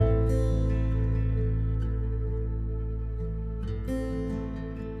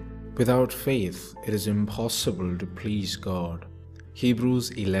Without faith, it is impossible to please God.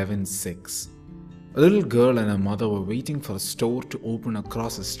 Hebrews 11:6. A little girl and her mother were waiting for a store to open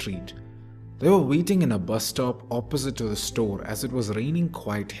across the street. They were waiting in a bus stop opposite to the store as it was raining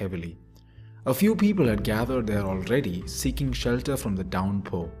quite heavily. A few people had gathered there already, seeking shelter from the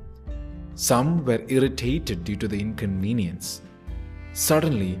downpour. Some were irritated due to the inconvenience.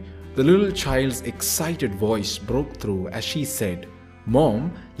 Suddenly, the little child's excited voice broke through as she said,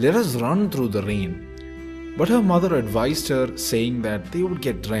 "Mom, let us run through the rain." But her mother advised her, saying that they would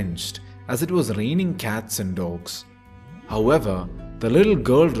get drenched as it was raining cats and dogs. However, the little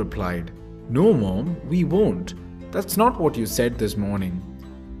girl replied, "No, Mom, we won't. That's not what you said this morning."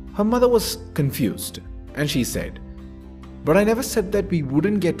 Her mother was confused and she said, "But I never said that we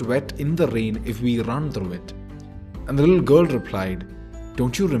wouldn't get wet in the rain if we run through it." And the little girl replied,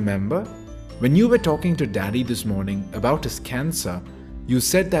 "Don't you remember? When you were talking to Daddy this morning about his cancer, you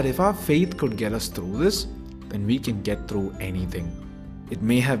said that if our faith could get us through this, then we can get through anything." It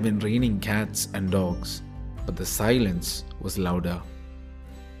may have been raining cats and dogs, but the silence was louder.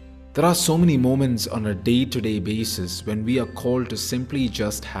 There are so many moments on a day-to-day basis when we are called to simply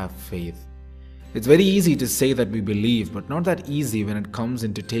just have faith. It's very easy to say that we believe, but not that easy when it comes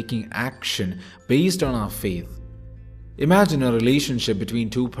into taking action based on our faith. Imagine a relationship between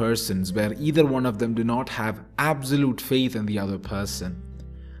two persons where either one of them do not have absolute faith in the other person.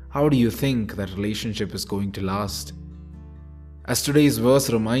 How do you think that relationship is going to last? As today's verse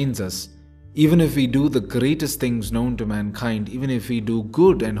reminds us, even if we do the greatest things known to mankind, even if we do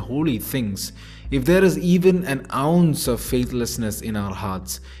good and holy things, if there is even an ounce of faithlessness in our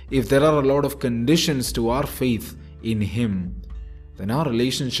hearts, if there are a lot of conditions to our faith in Him, then our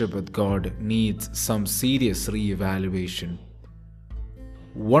relationship with God needs some serious re-evaluation.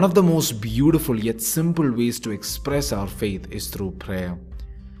 One of the most beautiful yet simple ways to express our faith is through prayer.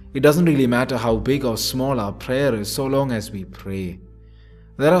 It doesn't really matter how big or small our prayer is, so long as we pray.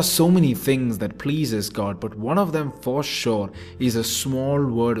 There are so many things that pleases God, but one of them for sure is a small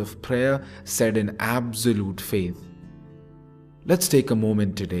word of prayer said in absolute faith. Let's take a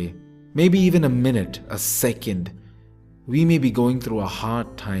moment today, maybe even a minute, a second. We may be going through a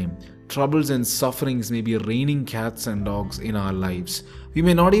hard time. Troubles and sufferings may be raining cats and dogs in our lives. We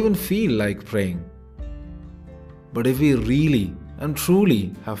may not even feel like praying. But if we really and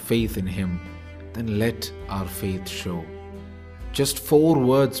truly have faith in Him, then let our faith show. Just 4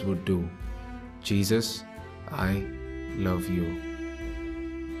 words would do. Jesus, I love you.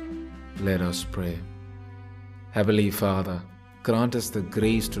 Let us pray. Heavenly Father, grant us the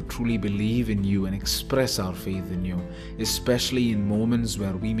grace to truly believe in You and express our faith in You, especially in moments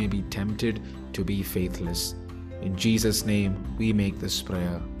where we may be tempted to be faithless. In Jesus' name, we make this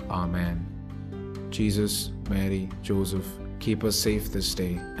prayer. Amen. Jesus, Mary, Joseph, keep us safe this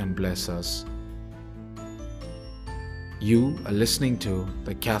day and bless us. You are listening to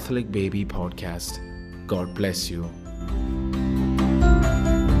the Catholic Baby Podcast. God bless you.